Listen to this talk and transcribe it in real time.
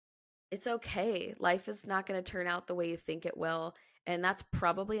it's okay. Life is not going to turn out the way you think it will. And that's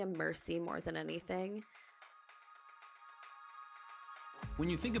probably a mercy more than anything. When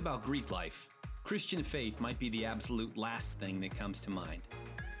you think about Greek life, Christian faith might be the absolute last thing that comes to mind.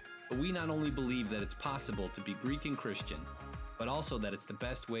 But we not only believe that it's possible to be Greek and Christian, but also that it's the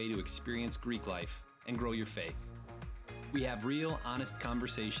best way to experience Greek life and grow your faith. We have real, honest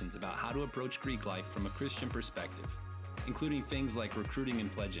conversations about how to approach Greek life from a Christian perspective, including things like recruiting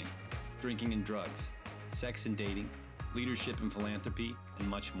and pledging, drinking and drugs, sex and dating, leadership and philanthropy, and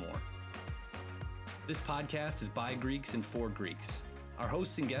much more. This podcast is by Greeks and for Greeks. Our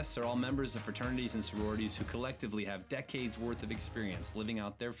hosts and guests are all members of fraternities and sororities who collectively have decades worth of experience living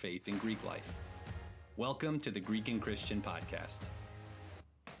out their faith in Greek life. Welcome to the Greek and Christian Podcast.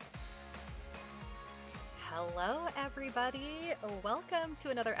 Hello, everybody. Welcome to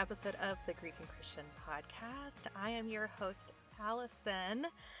another episode of the Greek and Christian Podcast. I am your host, Allison.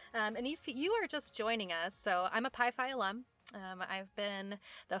 And if you are just joining us, so I'm a Pi Phi alum. I've been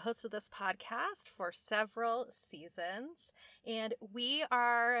the host of this podcast for several seasons, and we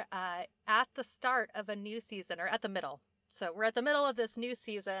are at the start of a new season, or at the middle. So we're at the middle of this new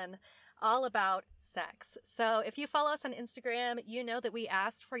season all about sex. So if you follow us on Instagram, you know that we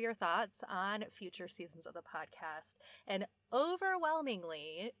asked for your thoughts on future seasons of the podcast. And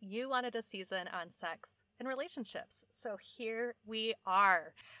overwhelmingly, you wanted a season on sex and relationships. So here we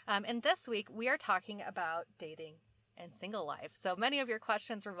are. And this week, we are talking about dating and single life. So many of your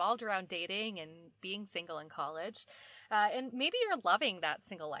questions revolved around dating and being single in college. And maybe you're loving that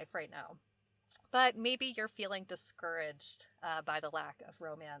single life right now, but maybe you're feeling discouraged by the lack of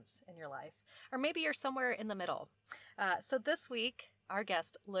romance in your life. Or maybe you're somewhere in the middle. So this week, our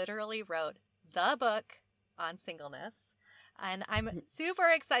guest literally wrote the book on singleness. And I'm super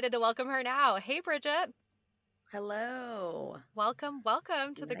excited to welcome her now. Hey, Bridget. Hello. Welcome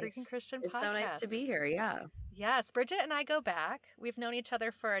to the Greek and Christian Podcast. It's so nice to be here, yeah. Yes, Bridget and I go back. We've known each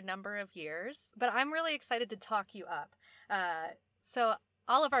other for a number of years, but I'm really excited to talk you up. So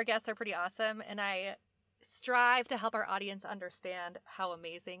all of our guests are pretty awesome, and I strive to help our audience understand how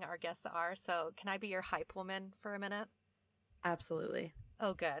amazing our guests are. So can I be your hype woman for a minute? Absolutely.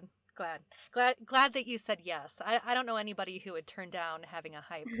 Oh, good. Glad that you said yes. I don't know anybody who would turn down having a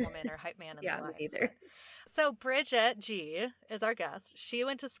hype woman or hype man in their life. Yeah, me either. So Bridget G is our guest. She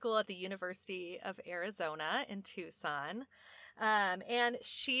went to school at the University of Arizona in Tucson. And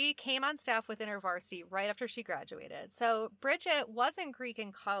she came on staff with InterVarsity right after she graduated. So Bridget wasn't Greek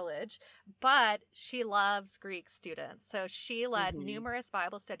in college, but she loves Greek students. So she led numerous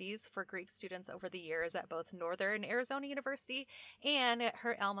Bible studies for Greek students over the years at both Northern Arizona University and at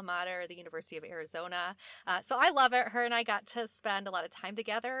her alma mater, the University of Arizona. So I love it. Her and I got to spend a lot of time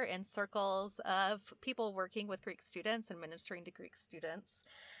together in circles of people working with Greek students and ministering to Greek students.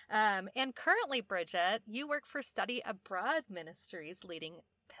 And currently, Bridget, you work for Study Abroad Ministries leading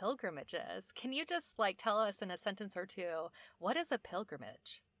pilgrimages. Can you just tell us in a sentence or two, what is a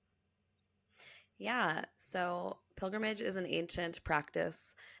pilgrimage? Yeah, so pilgrimage is an ancient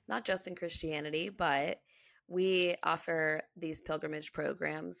practice, not just in Christianity, but we offer these pilgrimage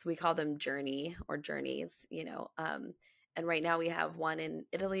programs. We call them journey or journeys, and right now we have one in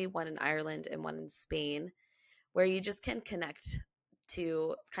Italy, one in Ireland, and one in Spain, where you just can connect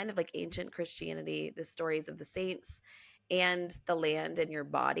to kind of like ancient Christianity, the stories of the saints and the land and your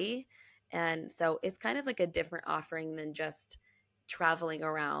body. And so it's kind of like a different offering than just traveling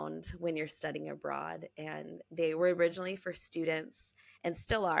around when you're studying abroad. And they were originally for students and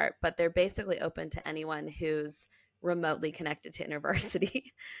still are, but they're basically open to anyone who's remotely connected to InterVarsity.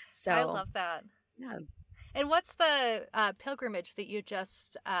 So I love that. Yeah. And what's the pilgrimage that you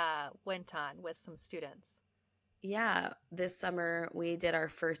just went on with some students? Yeah, this summer we did our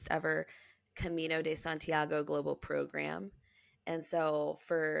first ever Camino de Santiago global program. And so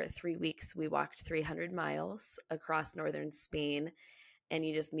for 3 weeks, we walked 300 miles across northern Spain. And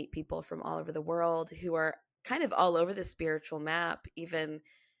you just meet people from all over the world who are kind of all over the spiritual map, even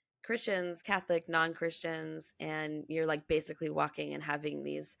Christians, Catholic, non-Christians. And you're basically walking and having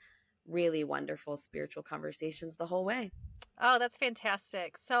these really wonderful spiritual conversations the whole way. Oh, that's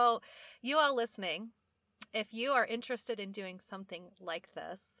fantastic. So you all listening, if you are interested in doing something like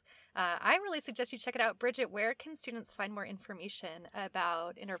this, I really suggest you check it out. Bridget, where can students find more information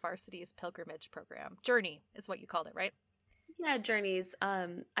about InterVarsity's pilgrimage program? Journey is what you called it, right? Yeah, journeys.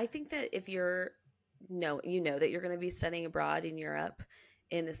 I think that if you know that you're going to be studying abroad in Europe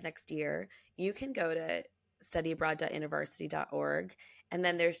in this next year, you can go to studyabroad.intervarsity.org, and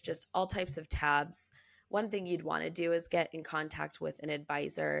then there's just all types of tabs. One thing you'd want to do is get in contact with an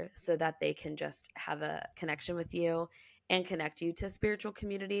advisor so that they can just have a connection with you and connect you to spiritual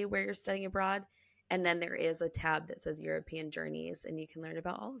community where you're studying abroad. And then there is a tab that says European Journeys, and you can learn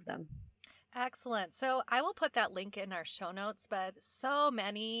about all of them. Excellent. So I will put that link in our show notes, but so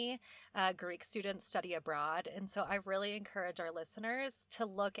many Greek students study abroad. And so I really encourage our listeners to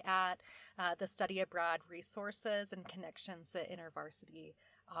look at the study abroad resources and connections that InterVarsity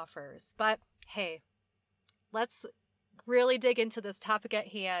offers. But hey, let's really dig into this topic at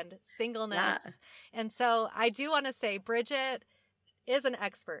hand, singleness. Yeah. And so I do want to say Bridget is an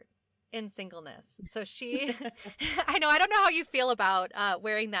expert in singleness. So she, I don't know how you feel about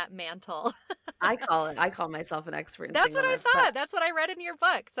wearing that mantle. I call myself an expert in That's what I singleness, thought. That's what I read in your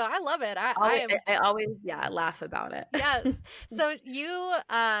book. So I love it. I always laugh about it. Yes. So you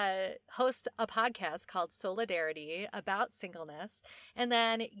host a podcast called Solidarity about singleness, and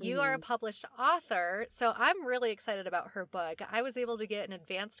then you are a published author. So I'm really excited about her book. I was able to get an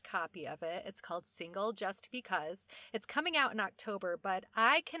advanced copy of it. It's called Single Just Because. It's coming out in October, but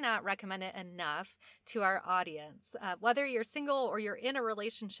I cannot recommend it enough to our audience. Whether you're single or you're in a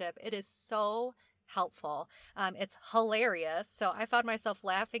relationship, it is so helpful. It's hilarious. So I found myself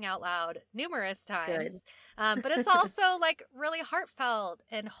laughing out loud numerous times. But it's also like really heartfelt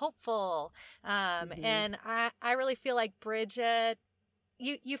and hopeful. And I really feel like Bridget,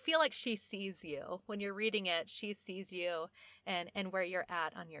 you feel like she sees you when you're reading it. She sees you and where you're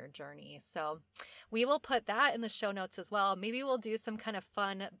at on your journey. So we will put that in the show notes as well. Maybe we'll do some kind of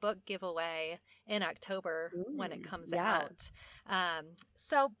fun book giveaway in October when it comes out.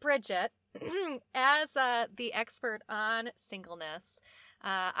 So Bridget, as the expert on singleness,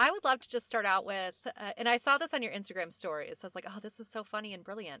 I would love to just start out with, and I saw this on your Instagram stories. I was like, oh, this is so funny and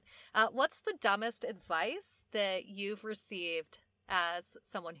brilliant. What's the dumbest advice that you've received as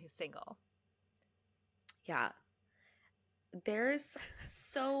someone who's single? Yeah. There's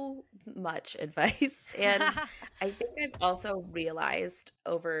so much advice. And I think I've also realized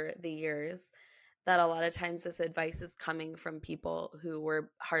over the years that a lot of times this advice is coming from people who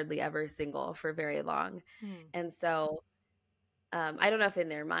were hardly ever single for very long. And so I don't know if in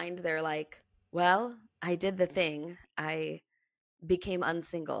their mind they're like, well, I did the thing. I became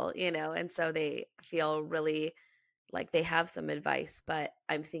unsingle, and so they feel really like they have some advice. But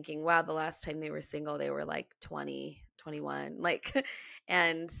I'm thinking, wow, the last time they were single, they were like 20, 21.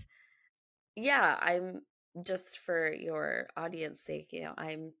 And yeah, I'm just for your audience sake,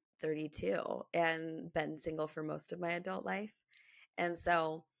 I'm 32 and been single for most of my adult life. And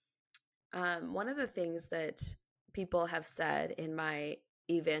so one of the things that people have said in my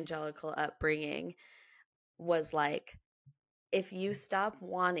evangelical upbringing was like, if you stop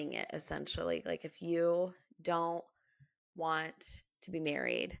wanting it, essentially, like if you don't want to be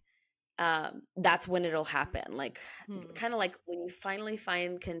married, that's when it'll happen. Like kind of like when you finally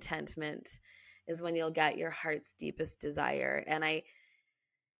find contentment is when you'll get your heart's deepest desire. And I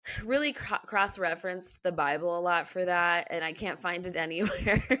really cross-referenced the Bible a lot for that, and I can't find it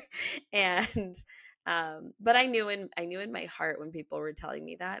anywhere. And but I knew in my heart when people were telling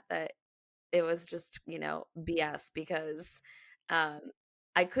me that it was just BS, because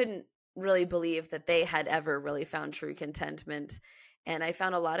I couldn't really believe that they had ever really found true contentment. And I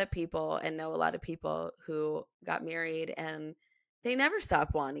found a lot of people and know a lot of people who got married and they never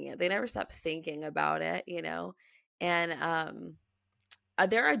stopped wanting it. They never stopped thinking about it, and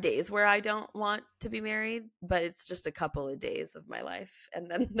there are days where I don't want to be married, but it's just a couple of days of my life.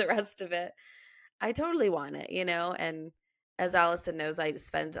 And then the rest of it, I totally want it, and as Allison knows, I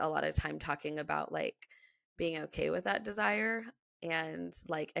spend a lot of time talking about like being okay with that desire and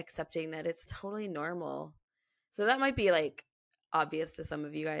like accepting that it's totally normal. So that might be like obvious to some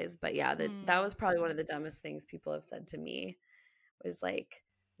of you guys, but yeah, that was probably one of the dumbest things people have said to me, was like,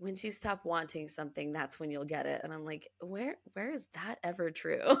 once you stop wanting something, that's when you'll get it. And I'm like, where is that ever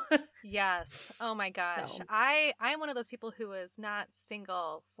true? Yes. Oh my gosh. So. I'm one of those people who was not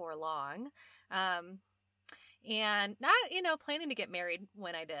single for long. And not, planning to get married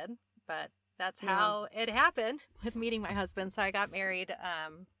when I did, but that's how it happened with meeting my husband. So I got married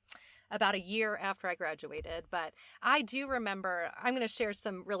about a year after I graduated. But I do remember, I'm going to share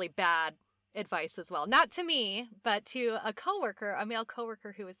some really bad advice as well. Not to me, but to a male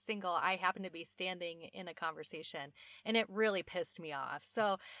coworker who was single. I happened to be standing in a conversation and it really pissed me off.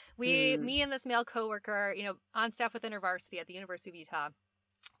 So me and this male coworker, on staff with InterVarsity at the University of Utah,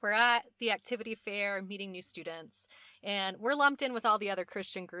 we're at the activity fair meeting new students, and we're lumped in with all the other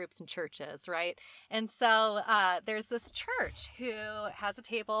Christian groups and churches, right? And so there's this church who has a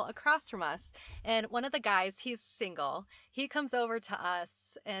table across from us, and one of the guys, he's single. He comes over to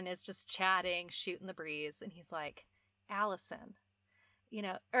us and is just chatting, shooting the breeze, and he's like, Allison,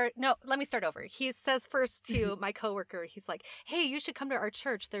 or no, let me start over. He says first to my coworker, he's like, hey, you should come to our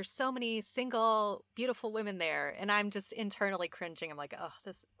church. There's so many single, beautiful women there. And I'm just internally cringing. I'm like, oh,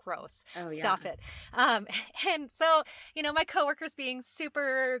 this is gross. Oh, yeah. Stop it. And so, my coworker's being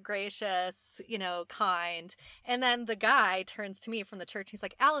super gracious, kind. And then the guy turns to me from the church. He's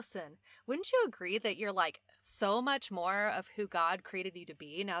like, Allison, wouldn't you agree that you're like so much more of who God created you to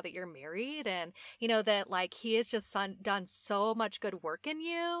be now that you're married? And, that like he has just done so much good work in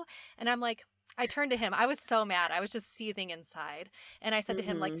you. And I'm like, I turned to him. I was so mad. I was just seething inside. And I said to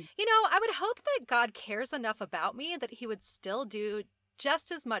him, like, I would hope that God cares enough about me that he would still do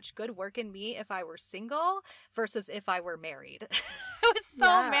just as much good work in me if I were single versus if I were married. I was so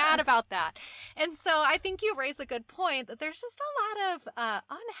mad about that. And so I think you raise a good point that there's just a lot of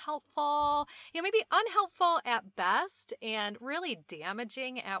unhelpful, maybe unhelpful at best and really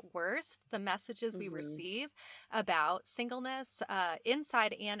damaging at worst, the messages we receive about singleness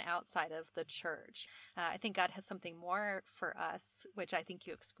inside and outside of the church. I think God has something more for us, which I think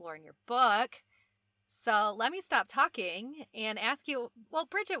you explore in your book. So let me stop talking and ask you, well,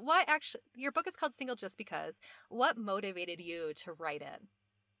 Bridget, your book is called Single Just Because. What motivated you to write it?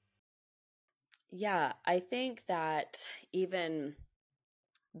 Yeah, I think that even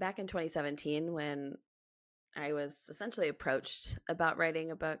back in 2017, when I was essentially approached about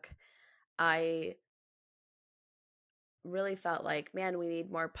writing a book, I really felt like, man, we need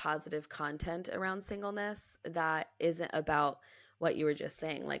more positive content around singleness that isn't about what you were just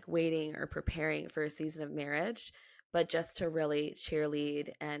saying, like waiting or preparing for a season of marriage, but just to really cheerlead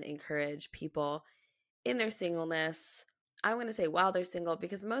and encourage people in their singleness. I'm going to say while they're single,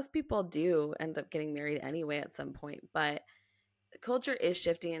 because most people do end up getting married anyway at some point, but culture is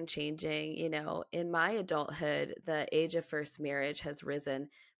shifting and changing. In my adulthood, the age of first marriage has risen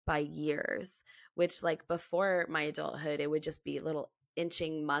by years, which like before my adulthood, it would just be little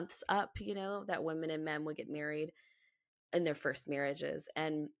inching months up, that women and men would get married in their first marriages.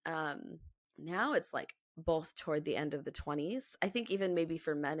 And now it's like both toward the end of the 20s. I think even maybe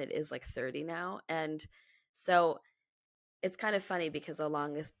for men, it is like 30 now. And so it's kind of funny because the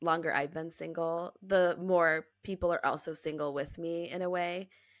longer I've been single, the more people are also single with me in a way.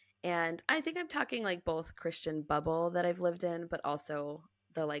 And I think I'm talking like both Christian bubble that I've lived in, but also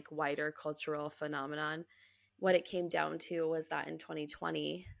the like wider cultural phenomenon. What it came down to was that in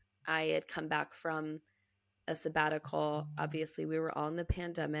 2020, I had come back from a sabbatical. Obviously, we were all in the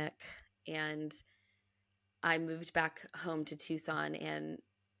pandemic, and I moved back home to Tucson, and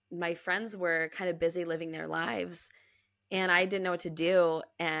my friends were kind of busy living their lives, and I didn't know what to do.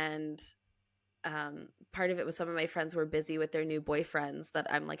 And part of it was some of my friends were busy with their new boyfriends that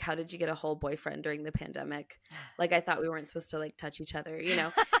I'm like, how did you get a whole boyfriend during the pandemic? Like, I thought we weren't supposed to like touch each other,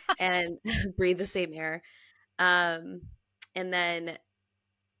 and breathe the same air. And then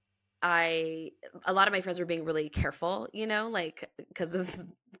a lot of my friends were being really careful, like because of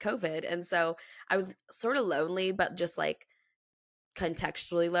COVID. And so I was sort of lonely, but just like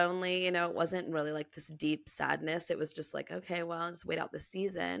contextually lonely, it wasn't really like this deep sadness. It was just like, okay, well, I'll just wait out the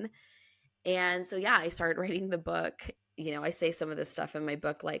season. And so, yeah, I started writing the book. I say some of this stuff in my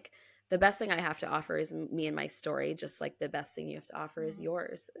book, like the best thing I have to offer is me and my story, just like the best thing you have to offer is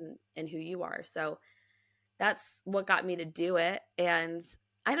yours and who you are. So that's what got me to do it. And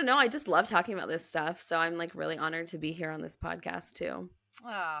I don't know, I just love talking about this stuff. So I'm like really honored to be here on this podcast too.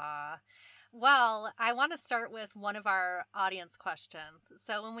 Well, I want to start with one of our audience questions.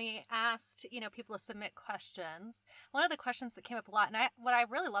 So when we asked, people to submit questions, one of the questions that came up a lot, and what I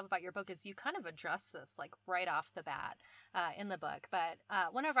really love about your book is you kind of address this like right off the bat in the book. But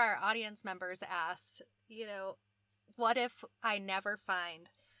one of our audience members asked, what if I never find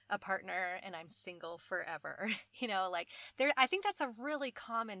a partner and I'm single forever? I think that's a really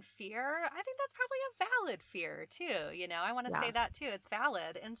common fear. I think that's probably a valid fear too. I want to say that too. It's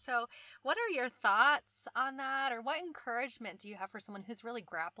valid. And so what are your thoughts on that? Or what encouragement do you have for someone who's really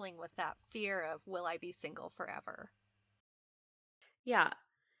grappling with that fear of, will I be single forever? Yeah.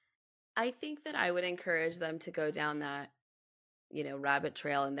 I think that I would encourage them to go down that, rabbit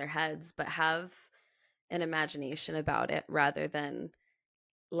trail in their heads, but have an imagination about it rather than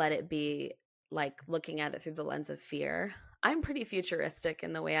let it be like looking at it through the lens of fear. I'm pretty futuristic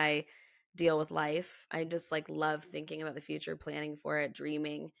in the way I deal with life. I just like love thinking about the future, planning for it,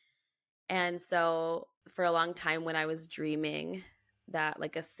 dreaming. And so for a long time when I was dreaming that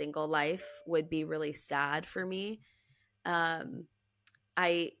like a single life would be really sad for me, it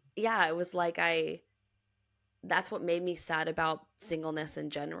was like that's what made me sad about singleness in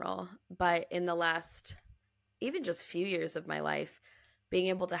general. But in the last even just few years of my life, being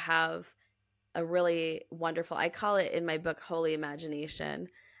able to have a really wonderful, I call it in my book, Holy Imagination,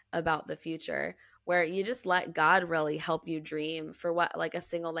 about the future, where you just let God really help you dream for what like a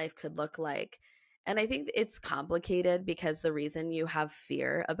single life could look like. And I think it's complicated because the reason you have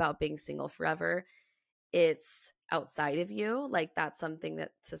fear about being single forever, it's outside of you. Like that's something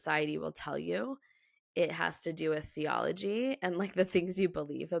that society will tell you. It has to do with theology and like the things you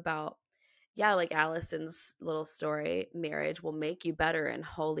believe about, yeah, like Allison's little story, marriage will make you better and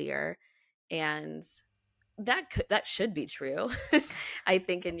holier. And that should be true. I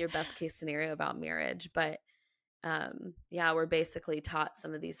think in your best case scenario about marriage, but yeah, we're basically taught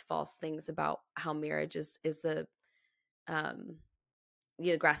some of these false things about how marriage is the um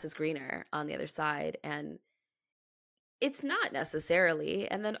grass is greener on the other side, and it's not necessarily.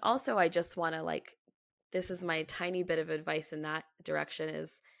 And then also I just want to like, this is my tiny bit of advice in that direction,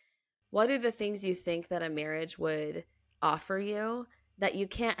 is what are the things you think that a marriage would offer you that you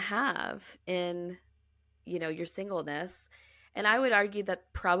can't have in your singleness? And I would argue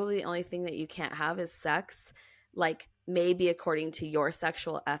that probably the only thing that you can't have is sex, like maybe according to your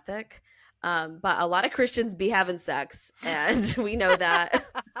sexual ethic. But a lot of Christians be having sex, and we know that.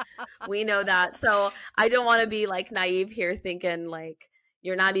 We know that. So I don't want to be like naive here thinking like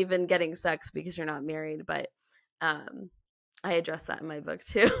you're not even getting sex because you're not married. But I address that in my book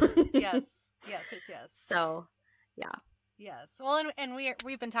too. Yes. Yes. Yes. Yes. So, yeah. Yes. Well, and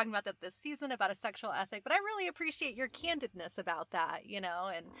we've been talking about that this season about a sexual ethic, but I really appreciate your candidness about that,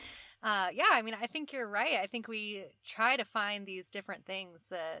 and yeah, I mean, I think you're right. I think we try to find these different things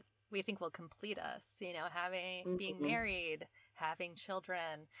that we think will complete us, being married, having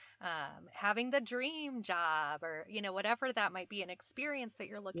children, having the dream job, or, whatever that might be, an experience that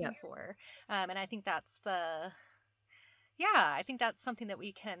you're looking for. And I think that's I think that's something that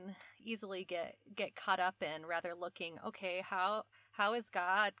we can easily get caught up in, rather looking, okay, how is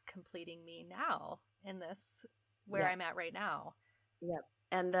God completing me now in this, where I'm at right now? Yep.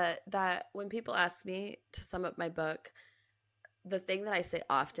 And that when people ask me to sum up my book, the thing that I say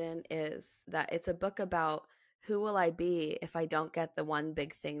often is that it's a book about who will I be if I don't get the one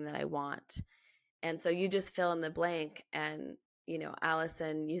big thing that I want. And so you just fill in the blank. And,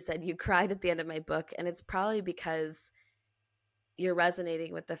 Allison, you said you cried at the end of my book, and it's probably because you're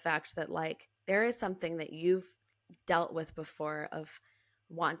resonating with the fact that like there is something that you've dealt with before of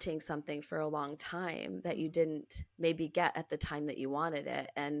wanting something for a long time that you didn't maybe get at the time that you wanted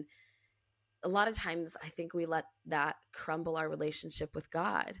it. And a lot of times I think we let that crumble our relationship with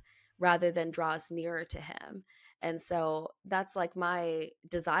God rather than draw us nearer to him. And so that's like my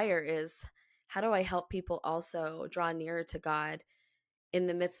desire is, how do I help people also draw nearer to God in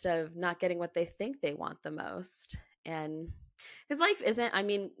the midst of not getting what they think they want the most? And because life isn't, I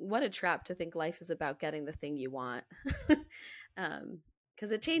mean, what a trap to think life is about getting the thing you want.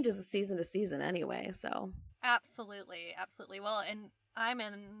 Because it changes season to season anyway. So absolutely. Well, and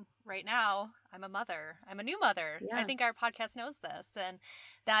right now, I'm a mother. I'm a new mother. Yeah. I think our podcast knows this. And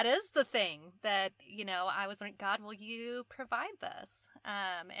that is the thing that, I was like, God, will you provide this?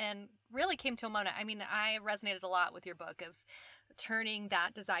 And really came to a moment. I mean, I resonated a lot with your book of turning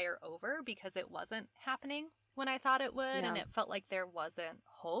that desire over because it wasn't happening when I thought it would. Yeah. And it felt like there wasn't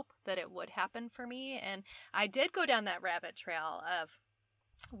hope that it would happen for me. And I did go down that rabbit trail of,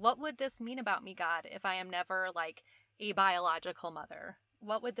 what would this mean about me, God, if I am never like a biological mother?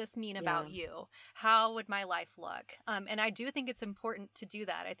 What would this mean about you? How would my life look? And I do think it's important to do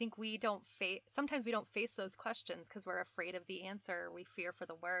that. I think sometimes we don't face those questions because we're afraid of the answer. We fear for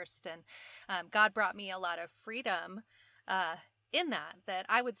the worst. And God brought me a lot of freedom in that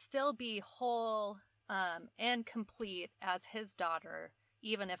I would still be whole and complete as his daughter,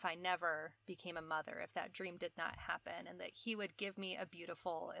 even if I never became a mother, if that dream did not happen, and that he would give me a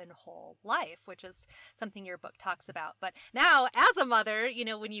beautiful and whole life, which is something your book talks about. But now as a mother,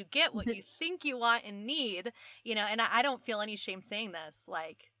 when you get what you think you want and need, and I don't feel any shame saying this,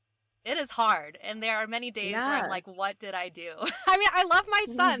 like, it is hard. And there are many days where I'm like, what did I do? I mean, I love my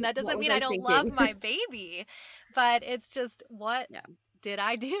son. That doesn't mean I don't love my baby, but it's just, what did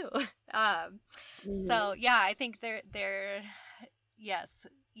I do? So yeah, I think there yes,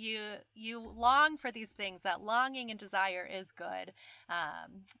 you long for these things. That longing and desire is good,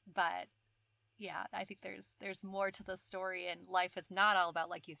 but yeah, I think there's more to the story, and life is not all about,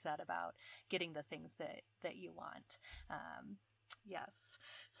 like you said, about getting the things that you want. Yes.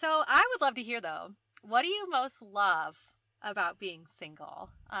 So I would love to hear, though, what do you most love about being single,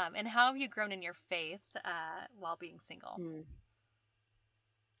 and how have you grown in your faith while being single?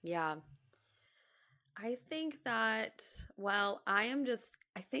 Yeah. I think that,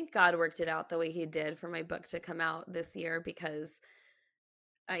 I think God worked it out the way he did for my book to come out this year, because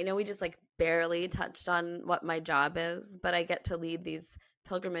I know we just like barely touched on what my job is, but I get to lead these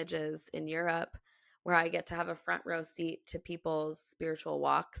pilgrimages in Europe where I get to have a front row seat to people's spiritual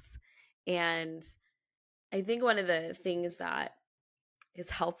walks. And I think one of the things that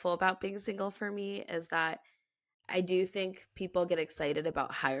is helpful about being single for me is that I do think people get excited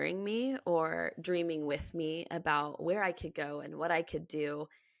about hiring me or dreaming with me about where I could go and what I could do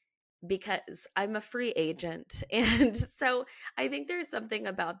because I'm a free agent. And so I think there's something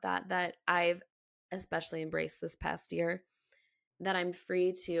about that I've especially embraced this past year, that I'm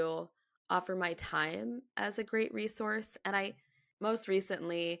free to offer my time as a great resource. And I most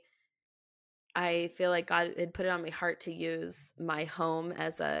recently, I feel like God had put it on my heart to use my home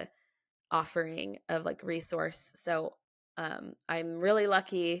as a offering of like resource. So I'm really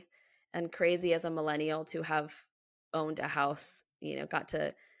lucky and crazy as a millennial to have owned a house, got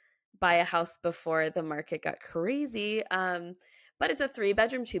to buy a house before the market got crazy. But it's a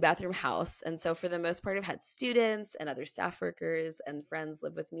 3-bedroom, 2-bathroom house. And so for the most part, I've had students and other staff workers and friends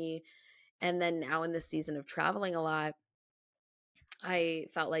live with me. And then now in the season of traveling a lot, I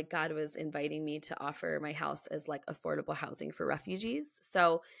felt like God was inviting me to offer my house as like affordable housing for refugees.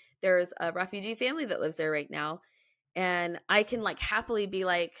 So there's a refugee family that lives there right now. And I can like happily be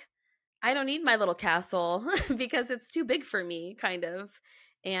like, I don't need my little castle because it's too big for me, kind of.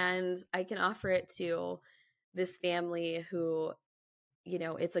 And I can offer it to this family who,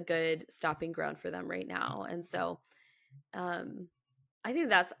 it's a good stopping ground for them right now. And so I think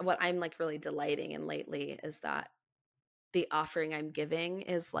that's what I'm like really delighting in lately, is that the offering I'm giving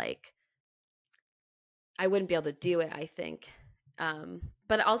is like, I wouldn't be able to do it, I think.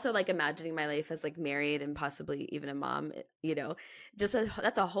 But also like imagining my life as like married and possibly even a mom,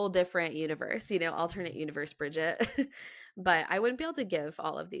 that's a whole different universe, alternate universe, Bridget. But I wouldn't be able to give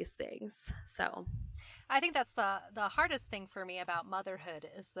all of these things. So I think that's the hardest thing for me about motherhood,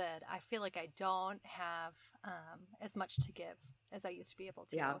 is that I feel like I don't have as much to give as I used to be able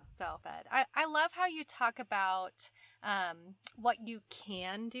to. Yeah. So, but I love how you talk about what you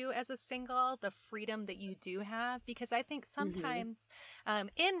can do as a single, the freedom that you do have, because I think sometimes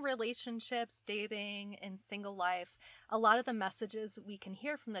in relationships, dating, and single life, a lot of the messages we can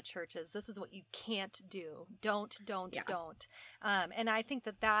hear from the church is, this is what you can't do. Don't. And I think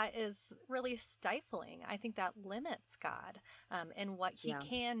that is really stifling. I think that limits God and what he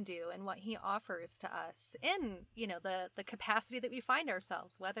can do and what he offers to us in, the capacity that we find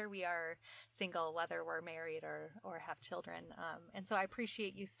ourselves, whether we are single, whether we're married or have children. And so I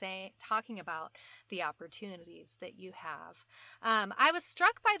appreciate you talking about the opportunities that you have. I was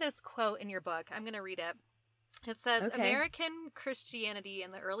struck by this quote in your book. I'm going to read it. It says, okay. American Christianity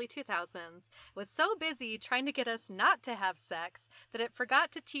in the early 2000s was so busy trying to get us not to have sex that it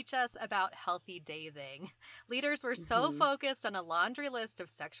forgot to teach us about healthy dating. Leaders were so focused on a laundry list of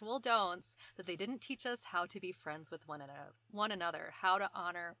sexual don'ts that they didn't teach us how to be friends with one another, how to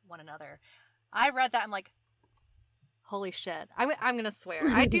honor one another. I read that. I'm like, holy shit. I'm going to swear.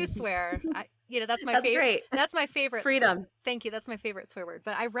 I do swear. That's my favorite. Great. That's my favorite. Freedom. Thank you. That's my favorite swear word.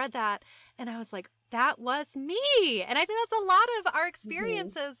 But I read that and I was like, that was me. And I think that's a lot of our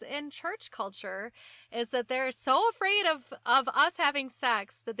experiences in church culture, is that they're so afraid of us having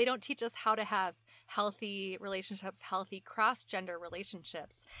sex that they don't teach us how to have healthy relationships, healthy cross-gender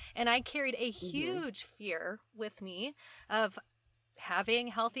relationships. And I carried a huge fear with me of having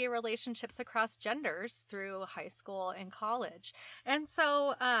healthy relationships across genders through high school and college. And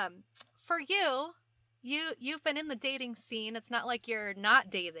so for you've been in the dating scene. It's not like you're not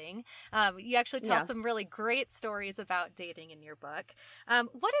dating. You actually tell some really great stories about dating in your book.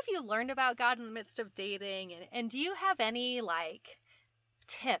 What have you learned about God in the midst of dating? And do you have any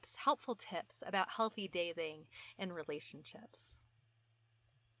helpful tips about healthy dating and relationships?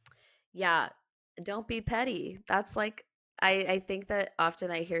 Yeah. Don't be petty. That's like, I think that often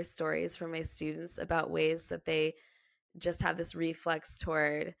I hear stories from my students about ways that they just have this reflex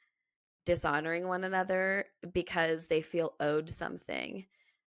toward dishonoring one another because they feel owed something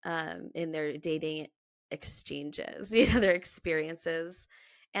in their dating exchanges, their experiences.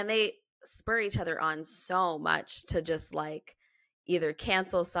 And they spur each other on so much to just like either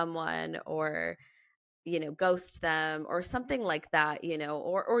cancel someone or, ghost them or something like that,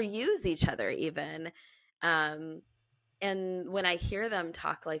 or use each other even. And when I hear them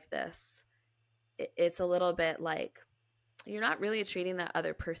talk like this, it's a little bit like, you're not really treating that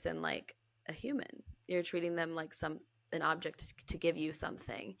other person like a human. You're treating them like an object to give you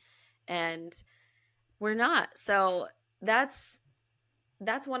something. And we're not. So that's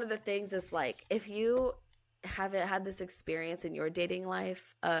one of the things, is like, if you haven't had this experience in your dating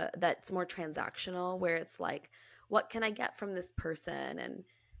life that's more transactional, where it's like, what can I get from this person? And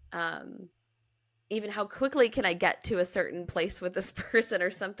even how quickly can I get to a certain place with this person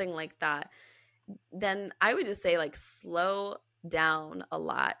or something like that, then I would just say like slow down a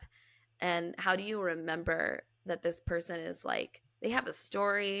lot. And how do you remember that this person is like, they have a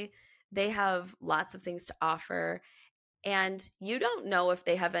story, they have lots of things to offer, and you don't know if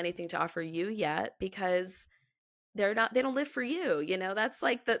they have anything to offer you yet because they don't live for you. You know, that's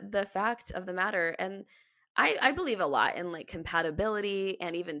like the fact of the matter. And I believe a lot in like compatibility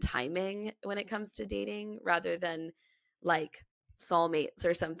and even timing when it comes to dating rather than like soulmates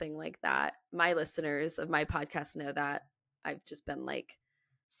or something like that. My listeners of my podcast know that I've just been like,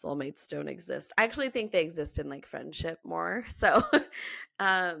 soulmates don't exist. I actually think they exist in like friendship more. So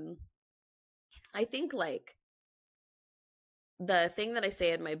I think like the thing that I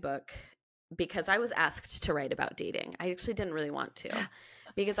say in my book, because I was asked to write about dating, I actually didn't really want to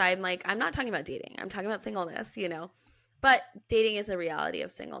because I'm like, I'm not talking about dating. I'm talking about singleness, you know, but dating is a reality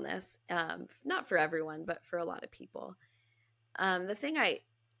of singleness. Not for everyone, but for a lot of people. The thing I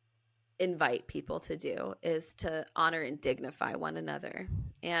invite people to do is to honor and dignify one another.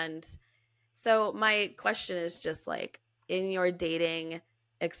 And so my question is just like, in your dating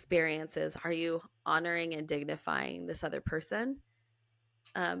experiences, are you honoring and dignifying this other person?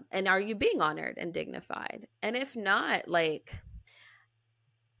 And are you being honored and dignified? And if not, like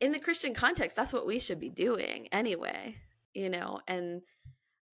in the Christian context, that's what we should be doing anyway, you know? And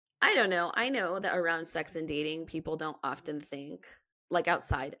I don't know. I know that around sex and dating, people don't often think like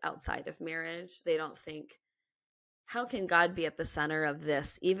outside of marriage, they don't think, how can God be at the center of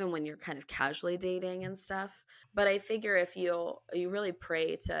this, even when you're kind of casually dating and stuff? But I figure if you really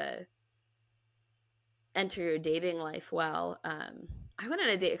pray to enter your dating life well. I went on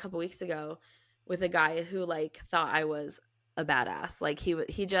a date a couple weeks ago with a guy who like thought I was a badass. Like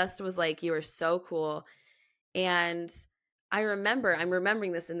he just was like, you are so cool. And I'm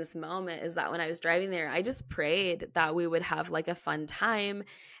remembering this in this moment, is that when I was driving there, I just prayed that we would have like a fun time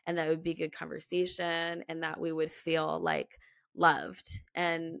and that it would be good conversation and that we would feel like loved.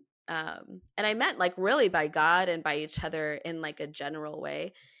 And I meant like really by God and by each other in like a general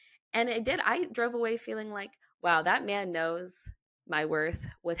way. And it did. I drove away feeling like, wow, that man knows my worth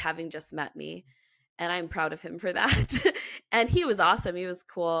with having just met me. And I'm proud of him for that. And he was awesome. He was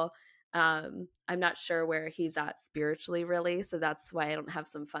cool. I'm not sure where he's at spiritually, really. So that's why I don't have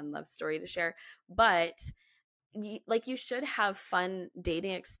some fun love story to share. But like, you should have fun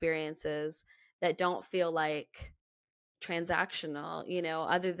dating experiences that don't feel like transactional, you know,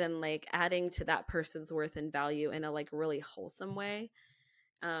 other than like adding to that person's worth and value in a like really wholesome way.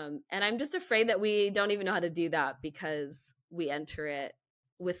 And I'm just afraid that we don't even know how to do that because we enter it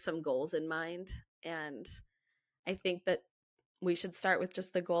with some goals in mind. And I think that we should start with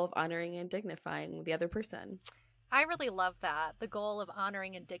just the goal of honoring and dignifying the other person. I really love that, the goal of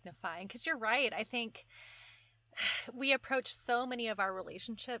honoring and dignifying, because you're right. I think we approach so many of our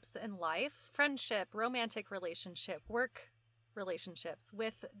relationships in life, friendship, romantic relationship, work relationships,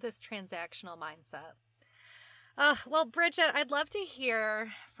 with this transactional mindset. Well, Bridget, I'd love to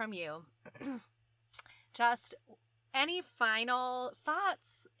hear from you. Just any final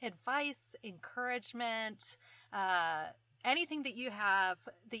thoughts, advice, encouragement, anything that you have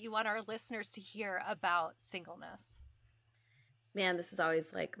that you want our listeners to hear about singleness. Man, this is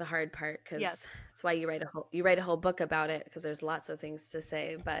always like the hard part, because yes, that's why you write a whole book about it, because there's lots of things to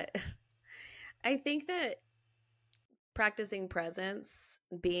say. But I think that practicing presence,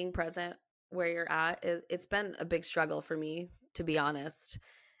 being present where you're at, it's been a big struggle for me, to be honest.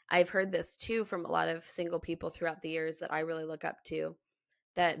 I've heard this too from a lot of single people throughout the years that I really look up to,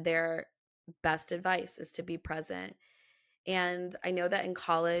 that their best advice is to be present. And I know that in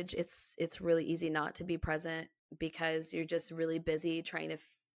college, it's really easy not to be present because you're just really busy trying to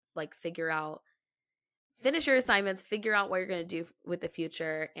finish your assignments, figure out what you're going to do with the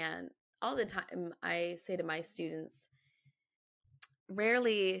future. And all the time I say to my students,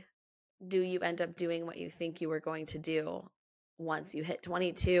 rarely do you end up doing what you think you were going to do once you hit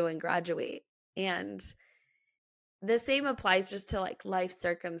 22 and graduate. And the same applies just to like life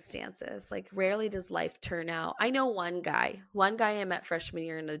circumstances. Like, rarely does life turn out. I know one guy I met freshman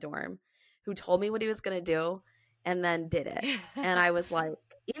year in the dorm who told me what he was going to do and then did it. And I was like,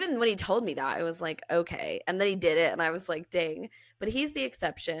 even when he told me that, I was like, okay. And then he did it and I was like, dang. But he's the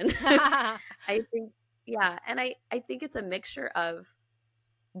exception. I think, yeah. And I think it's a mixture of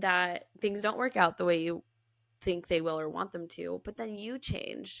that things don't work out the way you think they will or want them to, but then you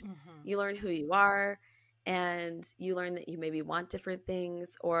change. Mm-hmm. You learn who you are, and you learn that you maybe want different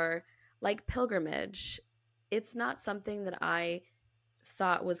things. Or like pilgrimage, it's not something that I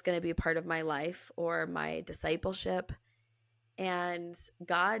thought was going to be a part of my life or my discipleship. And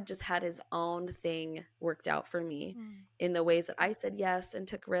God just had his own thing worked out for me in the ways that I said yes and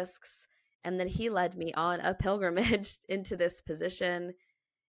took risks. And then he led me on a pilgrimage into this position,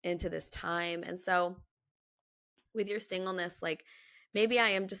 into this time. And so with your singleness, like maybe I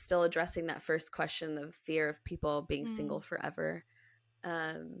am just still addressing that first question of fear of people being single forever.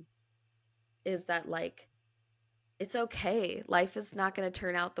 Is that like, it's okay. Life is not going to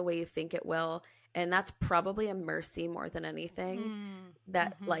turn out the way you think it will. And that's probably a mercy more than anything.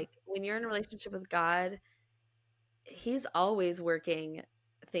 That like when you're in a relationship with God, he's always working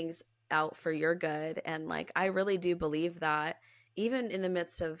things out for your good. And like, I really do believe that even in the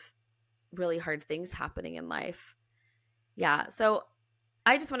midst of really hard things happening in life. Yeah. So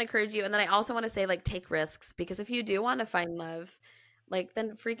I just want to encourage you. And then I also want to say, like, take risks, because if you do want to find love, like,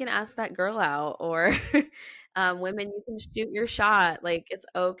 then freaking ask that girl out, or women, you can shoot your shot. Like, it's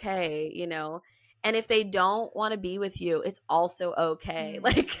okay, you know? And if they don't want to be with you, it's also okay.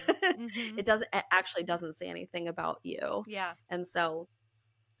 Like, it actually doesn't say anything about you. Yeah. And so,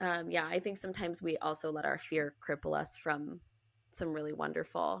 yeah, I think sometimes we also let our fear cripple us from some really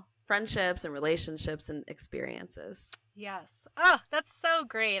wonderful friendships and relationships and experiences. Yes. Oh, that's so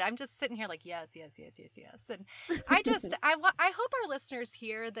great. I'm just sitting here like, yes. And I hope our listeners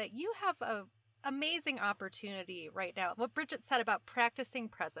hear that you have a amazing opportunity right now. What Bridget said about practicing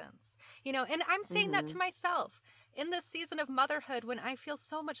presence, you know, and I'm saying that to myself in this season of motherhood, when I feel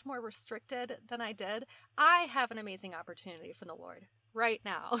so much more restricted than I did. I have an amazing opportunity from the Lord right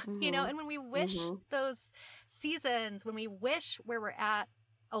now, you know, and when we wish those seasons, when we wish where we're at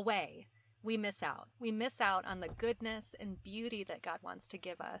away, we miss out. We miss out on the goodness and beauty that God wants to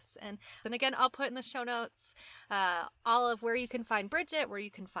give us. And then again, I'll put in the show notes all of where you can find Bridget, where you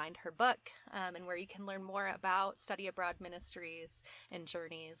can find her book, and where you can learn more about Study Abroad Ministries and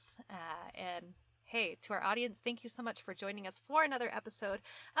Journeys. And hey, to our audience, thank you so much for joining us for another episode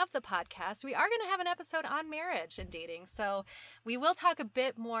of the podcast. We are going to have an episode on marriage and dating, so we will talk a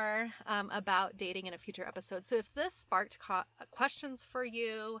bit more about dating in a future episode. So if this sparked questions for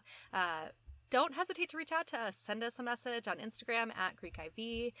you, don't hesitate to reach out to us. Send us a message on Instagram at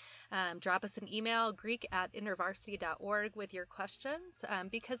GreekIV. Drop us an email, greek@intervarsity.org, with your questions,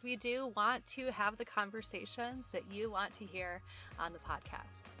 because we do want to have the conversations that you want to hear on the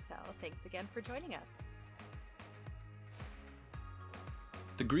podcast. So thanks again for joining us.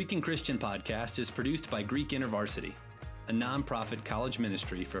 The Greek and Christian podcast is produced by Greek InterVarsity, a nonprofit college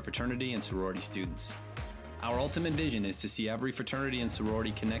ministry for fraternity and sorority students. Our ultimate vision is to see every fraternity and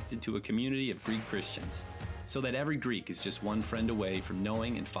sorority connected to a community of Greek Christians, so that every Greek is just one friend away from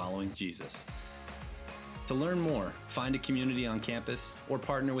knowing and following Jesus. To learn more, find a community on campus, or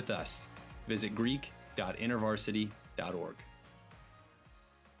partner with us, visit greek.intervarsity.org.